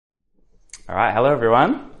All right, hello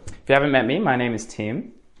everyone. If you haven't met me, my name is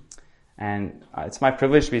Tim, and it's my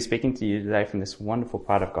privilege to be speaking to you today from this wonderful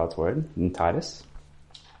part of God's Word in Titus.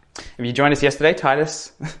 If you joined us yesterday,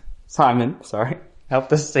 Simon,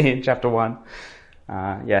 helped us see in chapter 1,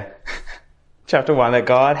 chapter 1, that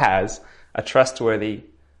God has a trustworthy,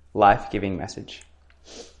 life-giving message.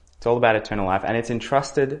 It's all about eternal life, and it's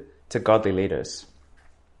entrusted to godly leaders.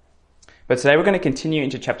 But today we're going to continue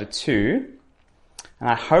into chapter 2, and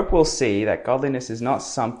I hope we'll see that godliness is not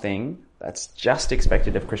something that's just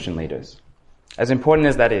expected of Christian leaders. As important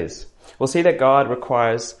as that is, we'll see that God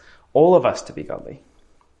requires all of us to be godly.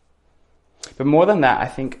 But more than that, I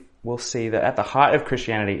think we'll see that at the heart of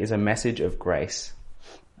Christianity is a message of grace.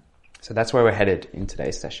 So that's where we're headed in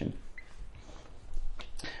today's session.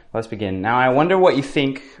 Let's begin. Now, I wonder what you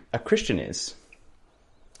think a Christian is.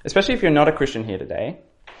 Especially if you're not a Christian here today.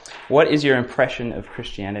 What is your impression of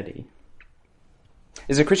Christianity?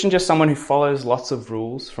 Is a Christian just someone who follows lots of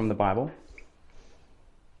rules from the Bible?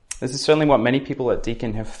 This is certainly what many people at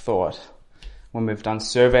Deacon have thought when we've done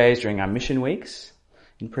surveys during our mission weeks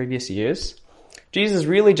in previous years. Jesus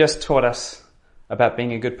really just taught us about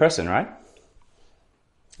being a good person, right?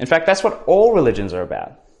 In fact, that's what all religions are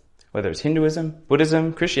about. Whether it's Hinduism,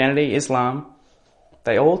 Buddhism, Christianity, Islam,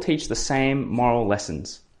 they all teach the same moral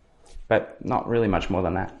lessons, but not really much more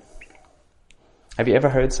than that. Have you ever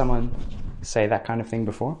heard someone say that kind of thing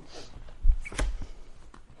before?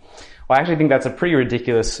 Well, I actually think that's a pretty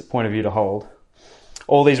ridiculous point of view to hold.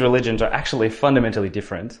 All these religions are actually fundamentally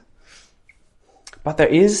different. But there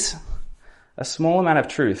is a small amount of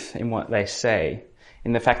truth in what they say,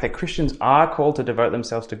 in the fact that Christians are called to devote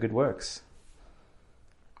themselves to good works.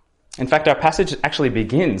 In fact, our passage actually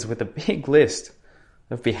begins with a big list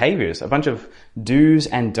of behaviors, a bunch of do's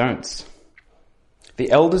and don'ts. The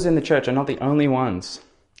elders in the church are not the only ones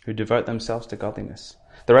who devote themselves to godliness.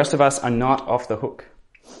 The rest of us are not off the hook.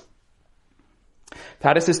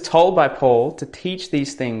 Titus is told by Paul to teach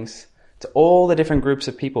these things to all the different groups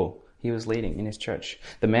of people he was leading in his church.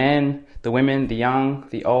 The men, the women, the young,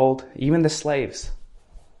 the old, even the slaves.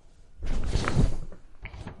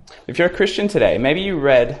 If you're a Christian today, maybe you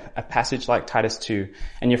read a passage like Titus 2,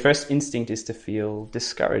 and your first instinct is to feel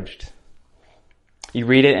discouraged. You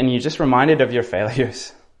read it and you're just reminded of your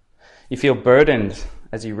failures. You feel burdened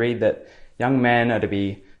as you read that young men are to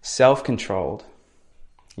be self-controlled.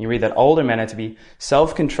 You read that older men are to be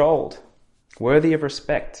self-controlled, worthy of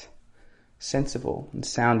respect, sensible and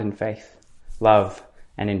sound in faith, love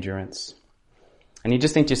and endurance. And you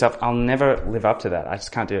just think to yourself, I'll never live up to that. I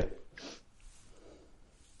just can't do it.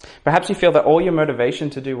 Perhaps you feel that all your motivation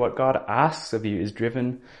to do what God asks of you is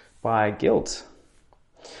driven by guilt,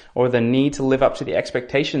 or the need to live up to the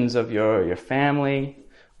expectations of your family,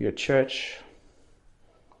 your church.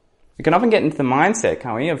 We can often get into the mindset,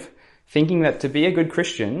 can't we, of thinking that to be a good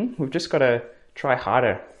Christian, we've just got to try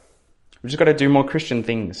harder. We've just got to do more Christian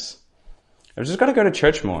things. We've just got to go to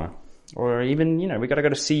church more. Or even, we've got to go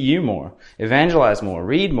to CU more, evangelize more,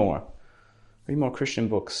 read more Christian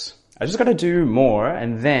books. I just got to do more,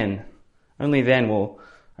 and then, only then will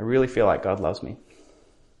I really feel like God loves me.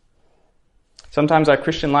 Sometimes our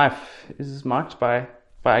Christian life is marked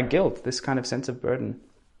by guilt, this kind of sense of burden.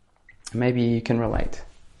 Maybe you can relate.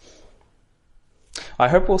 I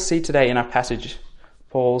hope we'll see today in our passage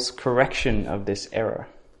Paul's correction of this error.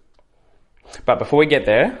 But before we get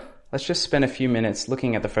there, let's just spend a few minutes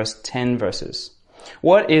looking at the first 10 verses.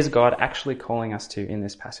 What is God actually calling us to in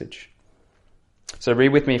this passage? So read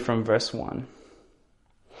with me from verse 1.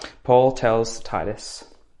 Paul tells Titus,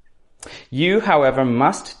 "You, however,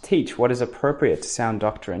 must teach what is appropriate to sound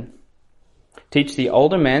doctrine. Teach the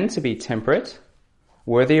older men to be temperate,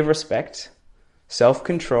 worthy of respect,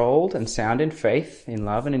 self-controlled and sound in faith, in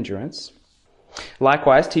love and endurance.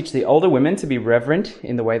 Likewise, teach the older women to be reverent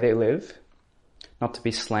in the way they live, not to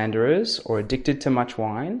be slanderers or addicted to much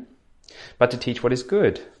wine, but to teach what is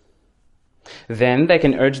good. Then they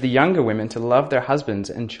can urge the younger women to love their husbands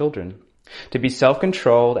and children, to be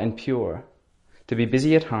self-controlled and pure, to be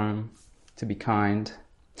busy at home, to be kind,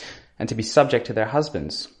 and to be subject to their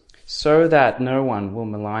husbands, so that no one will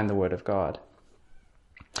malign the word of God.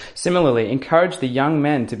 Similarly, encourage the young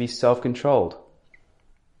men to be self-controlled.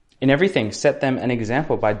 In everything, set them an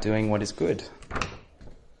example by doing what is good.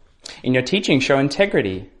 In your teaching, show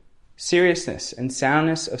integrity, seriousness, and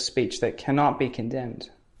soundness of speech that cannot be condemned,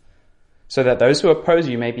 so that those who oppose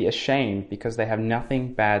you may be ashamed because they have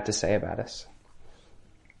nothing bad to say about us.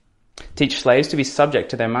 Teach slaves to be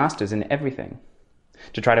subject to their masters in everything,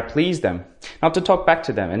 to try to please them, not to talk back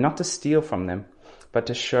to them and not to steal from them, but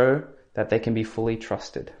to show that they can be fully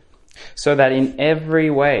trusted. so that in every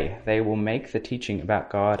way they will make the teaching about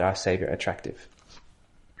God our Savior attractive.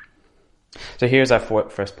 So here's our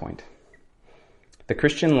first point. The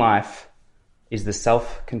Christian life is the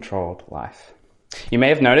self-controlled life. You may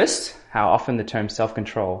have noticed how often the term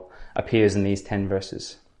self-control appears in these 10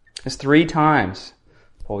 verses. There's 3 times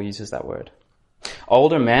Paul uses that word.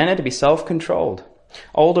 Older men are to be self-controlled.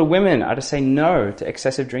 Older women are to say no to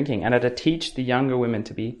excessive drinking and are to teach the younger women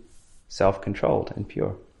to be self-controlled and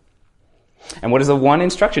pure. And what is the one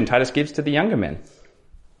instruction Titus gives to the younger men?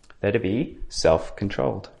 They're to be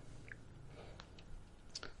self-controlled.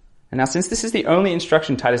 And now, since this is the only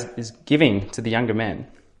instruction Titus is giving to the younger men,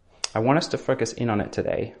 I want us to focus in on it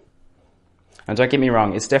today. And don't get me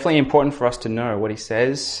wrong, it's definitely important for us to know what he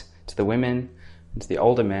says to the women and to the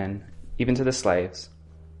older men, even to the slaves.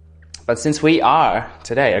 But since we are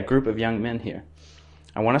today a group of young men here,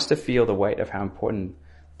 I want us to feel the weight of how important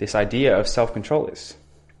this idea of self-control is.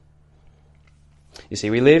 You see,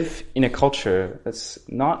 we live in a culture that's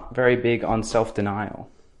not very big on self-denial.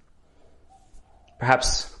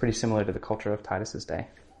 Perhaps pretty similar to the culture of Titus's day.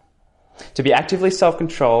 To be actively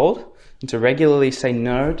self-controlled and to regularly say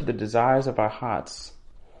no to the desires of our hearts,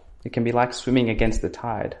 it can be like swimming against the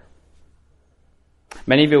tide.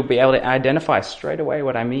 Many of you will be able to identify straight away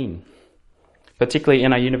what I mean, particularly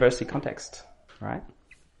in our university context, right?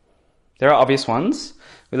 There are obvious ones.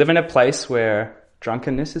 We live in a place where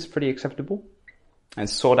drunkenness is pretty acceptable and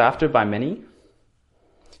sought after by many.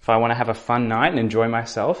 If I want to have a fun night and enjoy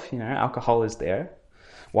myself, alcohol is there.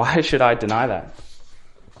 Why should I deny that?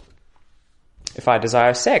 If I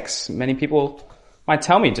desire sex, many people might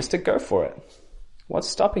tell me just to go for it. What's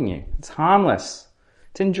stopping you? It's harmless.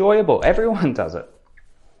 It's enjoyable. Everyone does it.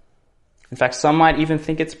 In fact, some might even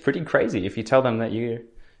think it's pretty crazy if you tell them that you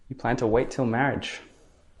plan to wait till marriage.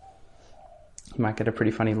 You might get a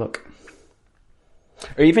pretty funny look.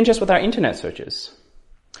 Or even just with our internet searches.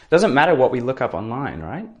 It doesn't matter what we look up online,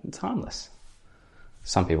 right? It's harmless.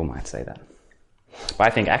 Some people might say that. But I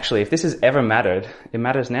think actually, if this has ever mattered, it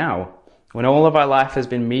matters now. When all of our life has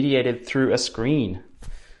been mediated through a screen,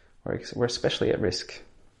 we're especially at risk.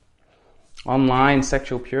 Online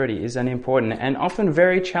sexual purity is an important and often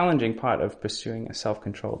very challenging part of pursuing a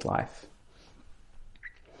self-controlled life.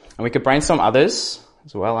 And we could brainstorm others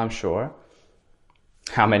as well, I'm sure.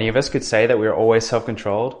 How many of us could say that we're always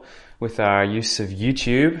self-controlled with our use of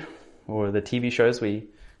YouTube or the TV shows we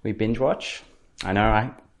binge watch? I know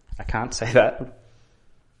I can't say that.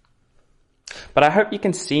 But I hope you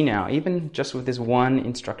can see now, even just with this one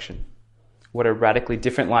instruction, what a radically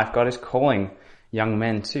different life God is calling young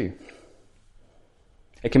men to.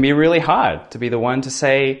 It can be really hard to be the one to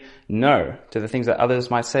say no to the things that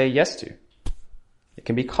others might say yes to. It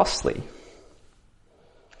can be costly.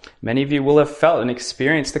 Many of you will have felt and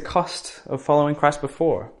experienced the cost of following Christ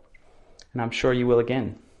before, and I'm sure you will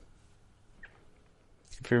again.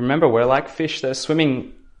 If you remember, we're like fish that are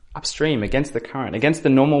swimming upstream against the current, against the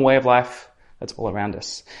normal way of life that's all around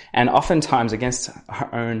us, and oftentimes against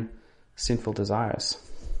our own sinful desires.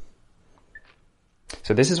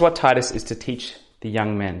 So this is what Titus is to teach the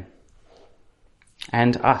young men,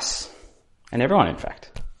 and us, and everyone in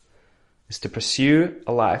fact, is to pursue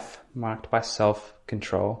a life marked by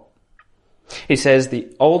self-control. He says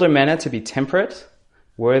the older men are to be temperate,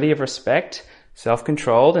 worthy of respect,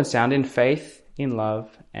 self-controlled, and sound in faith, in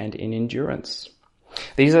love, and in endurance.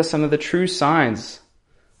 These are some of the true signs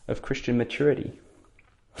of Christian maturity.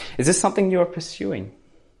 Is this something you are pursuing?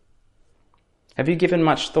 Have you given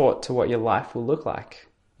much thought to what your life will look like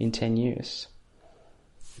in 10 years?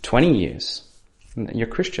 20 years? Your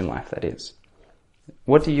Christian life, that is.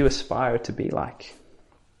 What do you aspire to be like?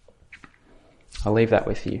 I'll leave that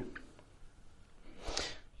with you.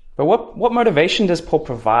 But what motivation does Paul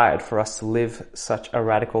provide for us to live such a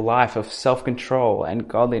radical life of self-control and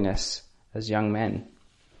godliness as young men?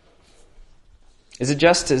 Is it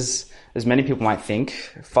just, as many people might think,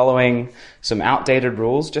 following some outdated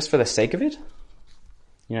rules just for the sake of it?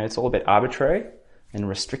 It's all a bit arbitrary and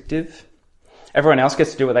restrictive. Everyone else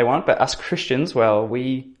gets to do what they want, but us Christians, well,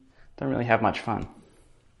 we don't really have much fun.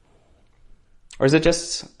 Or is it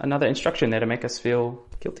just another instruction there to make us feel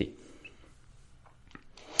guilty?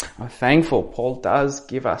 I'm thankful Paul does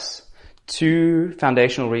give us 2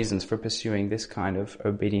 foundational reasons for pursuing this kind of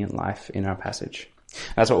obedient life in our passage.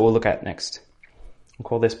 That's what we'll look at next. We'll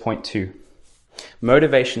call this point 2.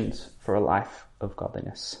 Motivations for a life of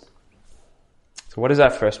godliness. So what is our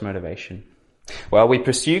first motivation? Well, we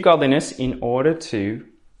pursue godliness in order to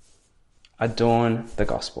adorn the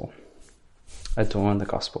gospel. Adorn the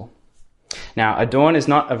gospel. Now, adorn is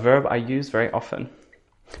not a verb I use very often,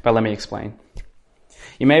 but let me explain.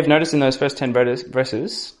 You may have noticed in those first 10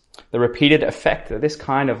 verses, the repeated effect that this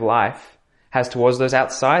kind of life has towards those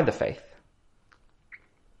outside the faith.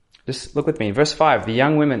 Just look with me. Verse 5, the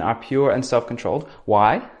young women are pure and self-controlled.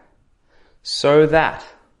 Why? So that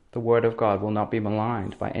the word of God will not be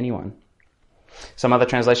maligned by anyone. Some other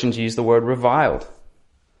translations use the word reviled.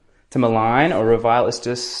 To malign or revile is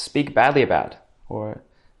to speak badly about or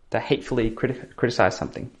to hatefully criticize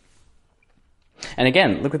something. And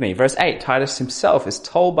again, look with me. Verse 8, Titus himself is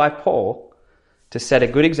told by Paul to set a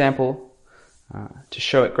good example, to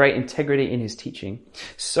show great integrity in his teaching,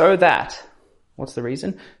 so that, what's the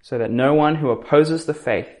reason? So that no one who opposes the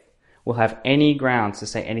faith will have any grounds to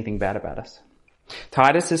say anything bad about us.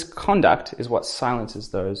 Titus's conduct is what silences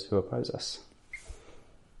those who oppose us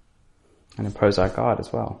and oppose our God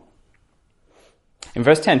as well. In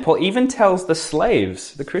verse 10, Paul even tells the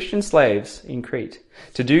slaves, the Christian slaves in Crete,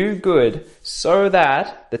 to do good so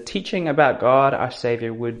that the teaching about God, our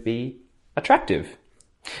Savior, would be attractive.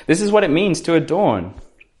 This is what it means to adorn,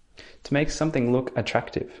 to make something look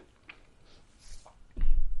attractive.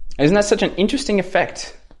 Isn't that such an interesting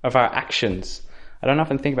effect of our actions? I don't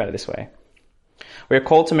often think about it this way. We are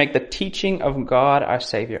called to make the teaching of God, our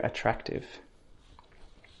Savior, attractive.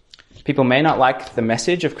 People may not like the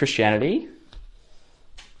message of Christianity.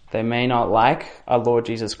 They may not like our Lord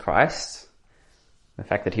Jesus Christ, the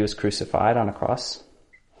fact that he was crucified on a cross.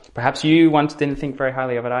 Perhaps you once didn't think very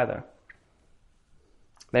highly of it either.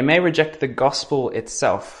 They may reject the gospel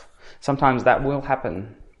itself. Sometimes that will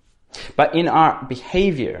happen. But in our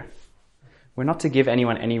behavior, we're not to give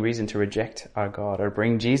anyone any reason to reject our God or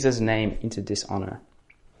bring Jesus' name into dishonor.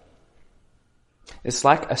 It's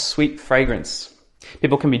like a sweet fragrance.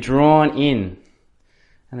 People can be drawn in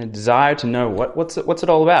and a desire to know what's it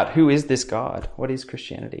all about? Who is this God? What is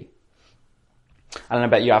Christianity? I don't know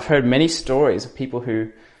about you. I've heard many stories of people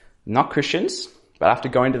who, not Christians, but after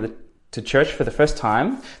going to church for the first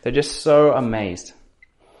time, they're just so amazed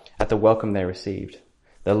at the welcome they received,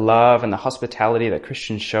 the love and the hospitality that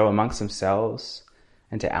Christians show amongst themselves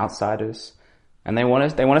and to outsiders, and they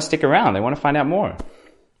want to stick around. They want to find out more.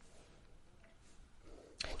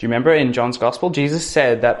 Do you remember in John's Gospel, Jesus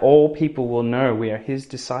said that all people will know we are his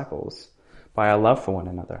disciples by our love for one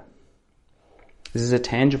another. This is a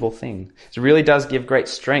tangible thing. It really does give great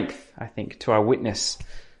strength, I think, to our witness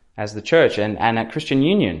as the church and at Christian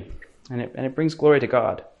Union. And it brings glory to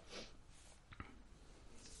God.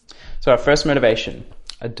 So our first motivation,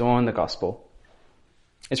 adorn the gospel.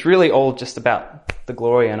 It's really all just about the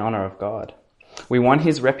glory and honor of God. We want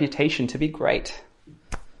his reputation to be great.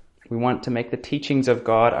 We want to make the teachings of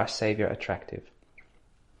God, our Savior, attractive.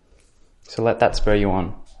 So let that spur you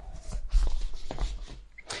on.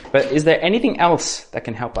 But is there anything else that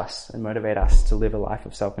can help us and motivate us to live a life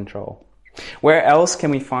of self-control? Where else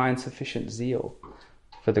can we find sufficient zeal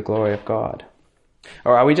for the glory of God?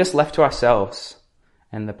 Or are we just left to ourselves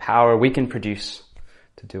and the power we can produce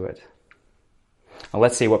to do it? Well,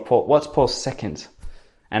 let's see what's Paul's second,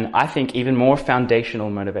 and I think even more foundational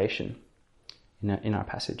motivation in our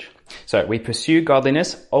passage. So we pursue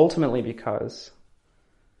godliness ultimately because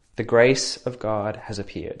the grace of God has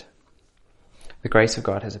appeared. The grace of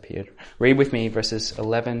God has appeared. Read with me verses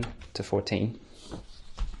 11 to 14.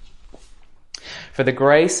 For the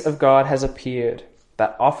grace of God has appeared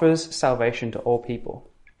that offers salvation to all people.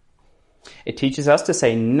 It teaches us to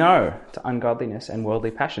say no to ungodliness and worldly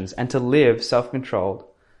passions and to live self-controlled,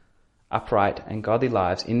 upright and godly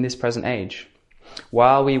lives in this present age,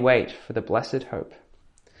 while we wait for the blessed hope,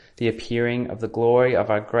 the appearing of the glory of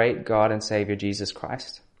our great God and Savior Jesus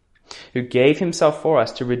Christ, who gave himself for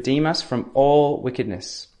us to redeem us from all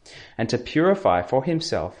wickedness and to purify for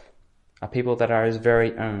himself a people that are his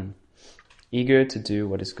very own, eager to do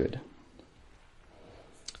what is good.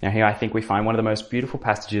 Now here I think we find one of the most beautiful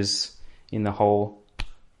passages in the whole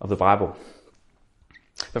of the Bible.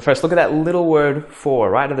 But first, look at that little word for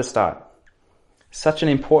right at the start. Such an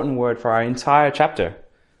important word for our entire chapter.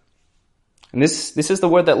 And this is the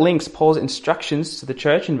word that links Paul's instructions to the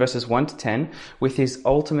church in verses 1 to 10 with his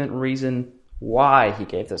ultimate reason why he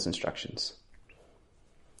gave those instructions.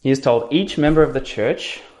 He has told each member of the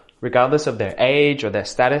church, regardless of their age or their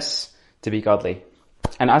status, to be godly.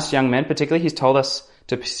 And us young men particularly, he's told us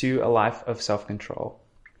to pursue a life of self-control.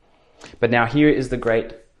 But now here is the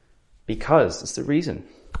great because. It's the reason.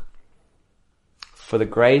 For the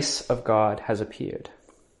grace of God has appeared.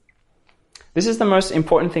 This is the most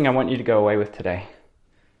important thing I want you to go away with today.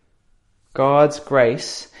 God's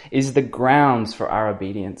grace is the grounds for our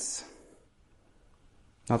obedience,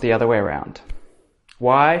 not the other way around.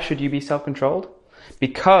 Why should you be self-controlled?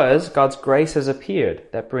 Because God's grace has appeared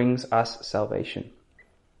that brings us salvation.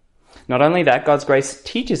 Not only that, God's grace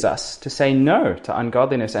teaches us to say no to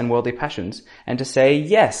ungodliness and worldly passions and to say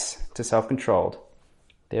yes to self-controlled.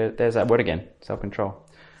 There's that word again, self-control.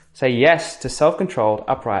 Say yes to self-controlled,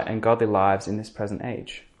 upright, and godly lives in this present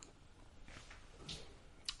age.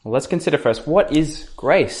 Well, let's consider first, what is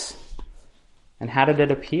grace? And how did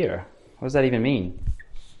it appear? What does that even mean?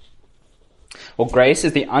 Well, grace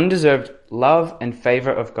is the undeserved love and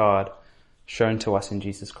favor of God shown to us in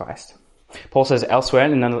Jesus Christ. Paul says elsewhere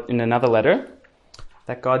in another letter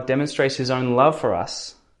that God demonstrates his own love for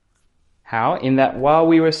us. How? In that while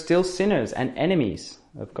we were still sinners and enemies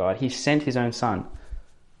of God, he sent his own son,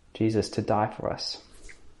 Jesus, to die for us.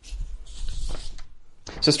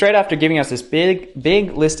 So straight after giving us this big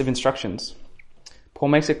list of instructions, Paul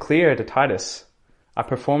makes it clear to Titus, our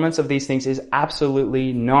performance of these things is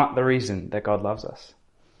absolutely not the reason that God loves us.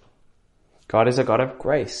 God is a God of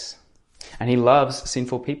grace, and he loves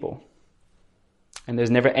sinful people. And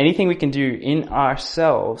there's never anything we can do in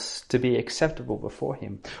ourselves to be acceptable before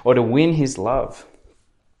him or to win his love.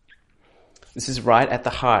 This is right at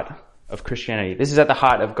the heart of Christianity. This is at the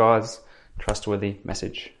heart of God's trustworthy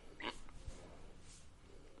message.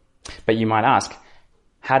 But you might ask,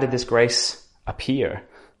 how did this grace appear?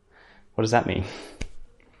 What does that mean?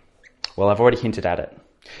 Well, I've already hinted at it.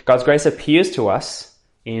 God's grace appears to us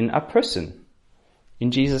in a person,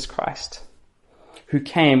 in Jesus Christ, who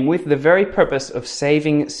came with the very purpose of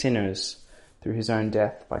saving sinners through his own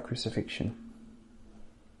death by crucifixion.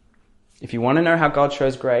 If you want to know how God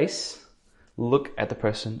shows grace, look at the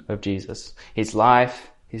person of Jesus, his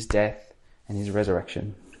life, his death, and his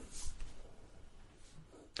resurrection.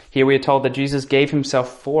 Here we are told that Jesus gave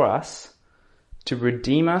himself for us to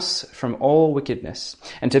redeem us from all wickedness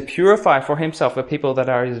and to purify for himself a people that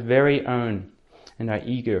are his very own and are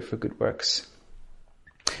eager for good works.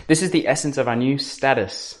 This is the essence of our new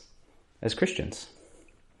status as Christians.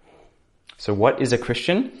 So what is a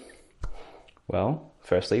Christian? Well,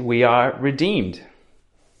 firstly, we are redeemed.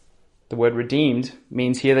 The word redeemed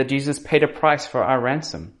means here that Jesus paid a price for our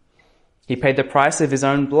ransom. He paid the price of his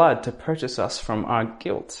own blood to purchase us from our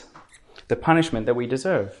guilt, the punishment that we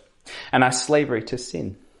deserve, and our slavery to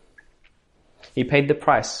sin. He paid the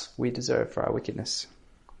price we deserve for our wickedness.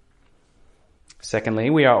 Secondly,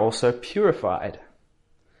 we are also purified.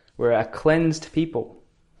 We're a cleansed people.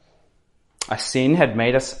 Our sin had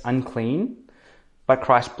made us unclean, but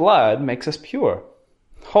Christ's blood makes us pure,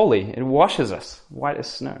 holy. It washes us white as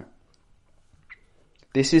snow.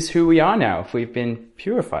 This is who we are now if we've been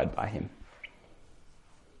purified by him.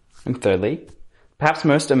 And thirdly, perhaps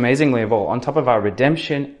most amazingly of all, on top of our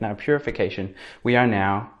redemption and our purification, we are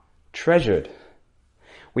now treasured.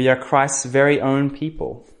 We are Christ's very own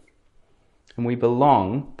people, and we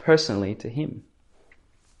belong personally to him.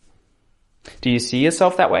 Do you see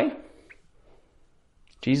yourself that way?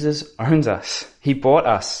 Jesus owns us. He bought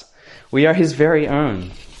us. We are his very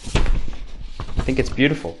own. I think it's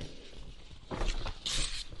beautiful.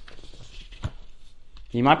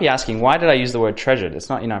 You might be asking, why did I use the word treasured? It's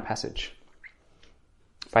not in our passage.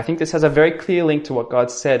 But I think this has a very clear link to what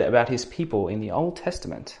God said about his people in the Old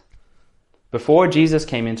Testament. Before Jesus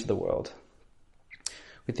came into the world,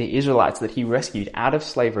 with the Israelites that he rescued out of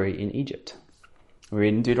slavery in Egypt. We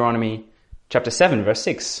read in Deuteronomy chapter 7, verse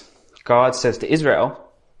 6. God says to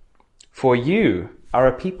Israel, "For you are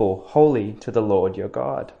a people holy to the Lord your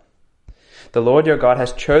God. The Lord your God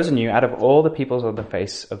has chosen you out of all the peoples on the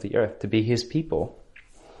face of the earth to be his people,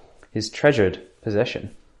 his treasured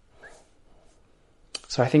possession."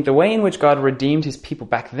 So I think the way in which God redeemed his people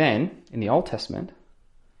back then in the Old Testament,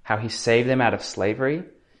 how he saved them out of slavery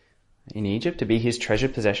in Egypt to be his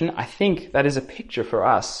treasured possession, I think that is a picture for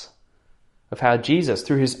us of how Jesus,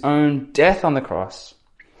 through his own death on the cross,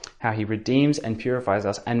 how he redeems and purifies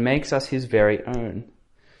us and makes us his very own,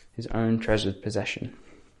 his own treasured possession.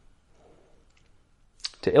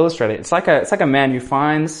 To illustrate it, it's like a man who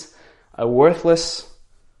finds a worthless,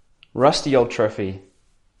 rusty old trophy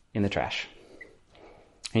in the trash.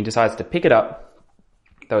 He decides to pick it up,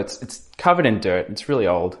 though it's covered in dirt, it's really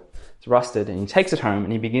old, it's rusted, and he takes it home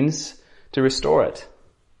and he begins to restore it.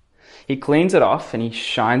 He cleans it off and he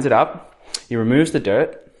shines it up. He removes the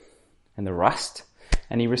dirt and the rust,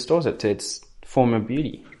 and he restores it to its former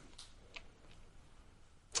beauty.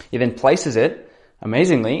 He then places it,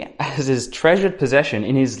 amazingly, as his treasured possession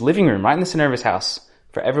in his living room, right in the center of his house,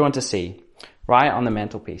 for everyone to see, right on the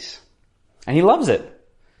mantelpiece. And he loves it.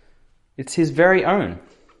 It's his very own.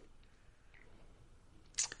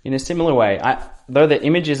 In a similar way, though the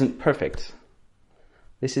image isn't perfect,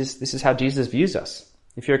 this is how Jesus views us.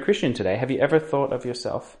 If you're a Christian today, have you ever thought of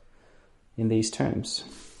yourself in these terms?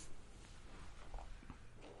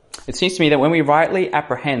 It seems to me that when we rightly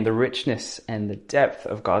apprehend the richness and the depth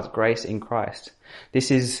of God's grace in Christ,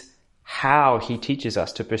 this is how he teaches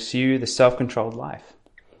us to pursue the self-controlled life.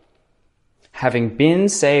 Having been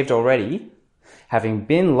saved already, having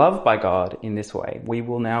been loved by God in this way, we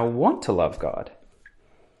will now want to love God.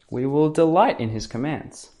 We will delight in his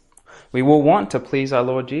commands. We will want to please our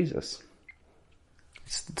Lord Jesus.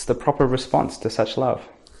 It's the proper response to such love.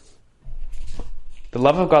 The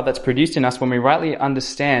love of God that's produced in us when we rightly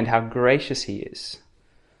understand how gracious he is.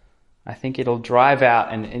 I think it'll drive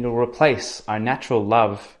out and it'll replace our natural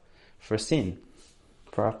love for sin,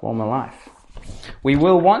 for our former life. We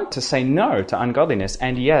will want to say no to ungodliness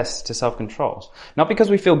and yes to self-control. Not because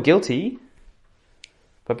we feel guilty,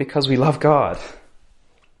 but because we love God.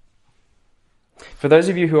 For those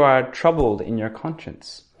of you who are troubled in your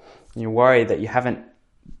conscience, and you're worried that you haven't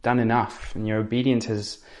done enough and your obedience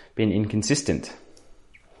has been inconsistent,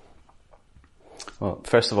 well,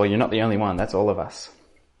 first of all, you're not the only one. That's all of us.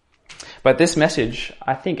 But this message,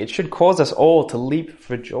 I think it should cause us all to leap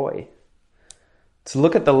for joy. To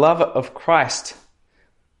look at the love of Christ,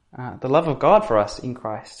 the love of God for us in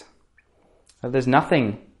Christ. That there's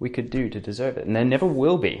nothing we could do to deserve it, and there never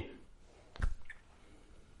will be.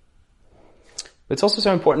 But it's also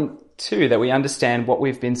so important, too, that we understand what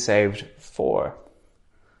we've been saved for.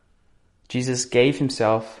 Jesus gave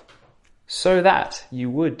himself so that you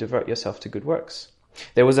would devote yourself to good works.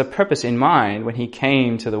 There was a purpose in mind when he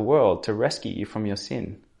came to the world to rescue you from your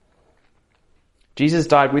sin. Jesus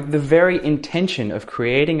died with the very intention of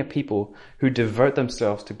creating a people who devote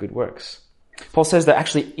themselves to good works. Paul says they're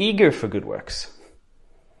actually eager for good works.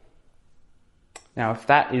 Now, if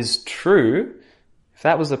that is true, if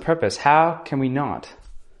that was the purpose, how can we not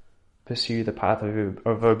pursue the path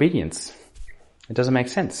of obedience? It doesn't make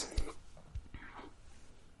sense.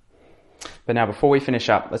 But now, before we finish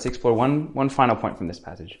up, let's explore one final point from this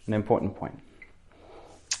passage, an important point.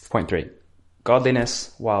 Point 3,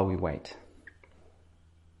 godliness while we wait.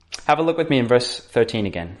 Have a look with me in verse 13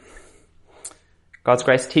 again. God's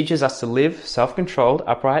grace teaches us to live self-controlled,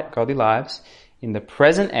 upright, godly lives in the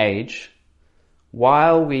present age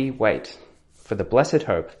while we wait for the blessed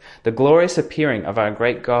hope, the glorious appearing of our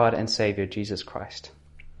great God and Savior, Jesus Christ.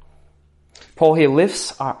 Paul here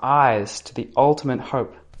lifts our eyes to the ultimate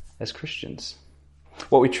hope as Christians,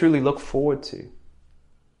 what we truly look forward to.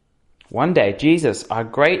 One day, Jesus, our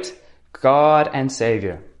great God and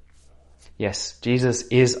Savior. Yes, Jesus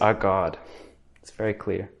is our God. It's very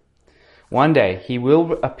clear. One day, he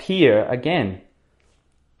will appear again.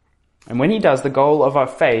 And when he does, the goal of our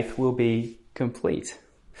faith will be complete.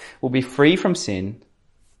 We'll be free from sin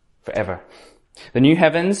forever. The new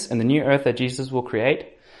heavens and the new earth that Jesus will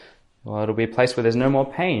create, well, it'll be a place where there's no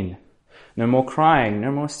more pain, no more crying,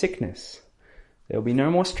 no more sickness. There will be no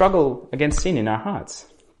more struggle against sin in our hearts.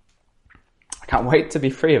 I can't wait to be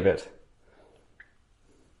free of it.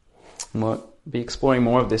 And we'll be exploring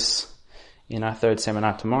more of this in our third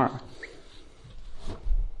seminar tomorrow.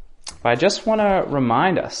 But I just want to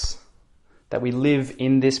remind us that we live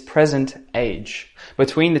in this present age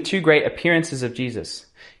between the two great appearances of Jesus.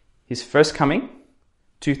 His first coming,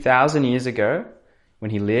 2,000 years ago,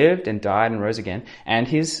 when he lived and died and rose again, and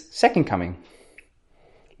his second coming,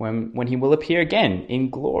 when he will appear again in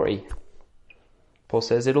glory. Paul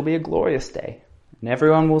says it'll be a glorious day, and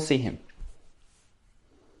everyone will see him.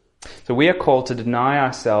 So we are called to deny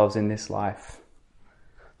ourselves in this life,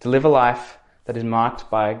 to live a life that is marked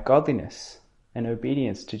by godliness and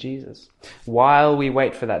obedience to Jesus, while we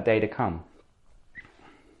wait for that day to come.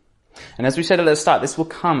 And as we said at the start, this will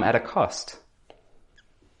come at a cost.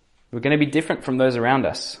 We're going to be different from those around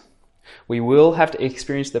us. We will have to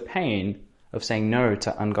experience the pain of saying no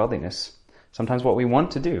to ungodliness. Sometimes what we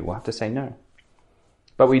want to do, we'll have to say no.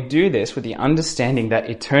 But we do this with the understanding that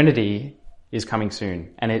eternity is coming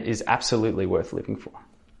soon, and it is absolutely worth living for.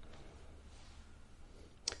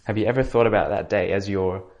 Have you ever thought about that day as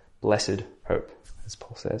your blessed hope, as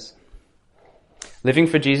Paul says? Living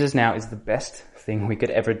for Jesus now is the best thing we could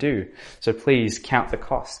ever do, so please count the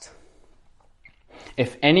cost.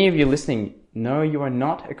 If any of you listening know you are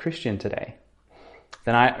not a Christian today,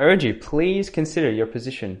 then I urge you, please consider your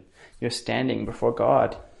position, your standing before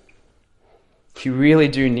God. You really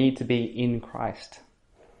do need to be in Christ.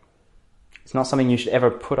 It's not something you should ever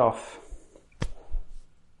put off.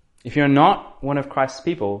 If you're not one of Christ's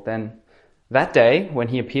people, then that day, when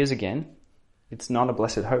he appears again, it's not a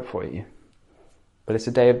blessed hope for you, but it's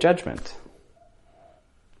a day of judgment.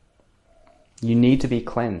 You need to be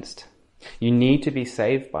cleansed. You need to be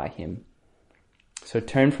saved by him. So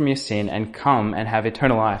turn from your sin and come and have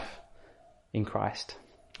eternal life in Christ,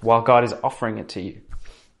 while God is offering it to you.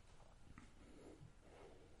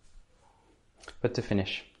 But to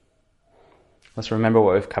finish, let's remember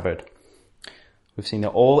what we've covered. We've seen the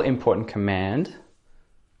all-important command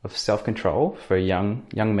of self-control for young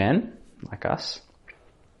men like us.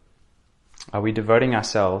 Are we devoting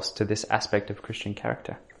ourselves to this aspect of Christian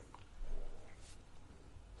character?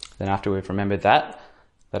 Then after we've remembered that,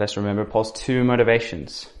 let us remember Paul's two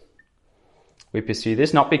motivations. We pursue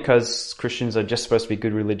this not because Christians are just supposed to be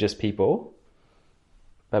good religious people,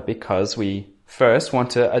 but because we first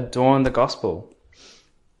want to adorn the gospel.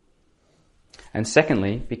 And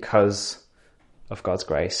secondly, because of God's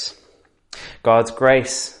grace. God's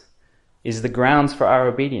grace is the grounds for our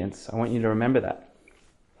obedience. I want you to remember that.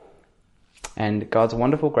 And God's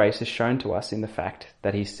wonderful grace is shown to us in the fact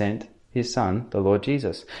that he sent his Son, the Lord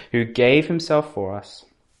Jesus, who gave himself for us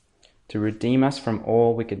to redeem us from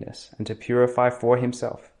all wickedness and to purify for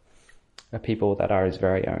himself a people that are his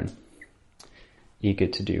very own, eager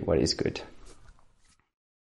to do what is good.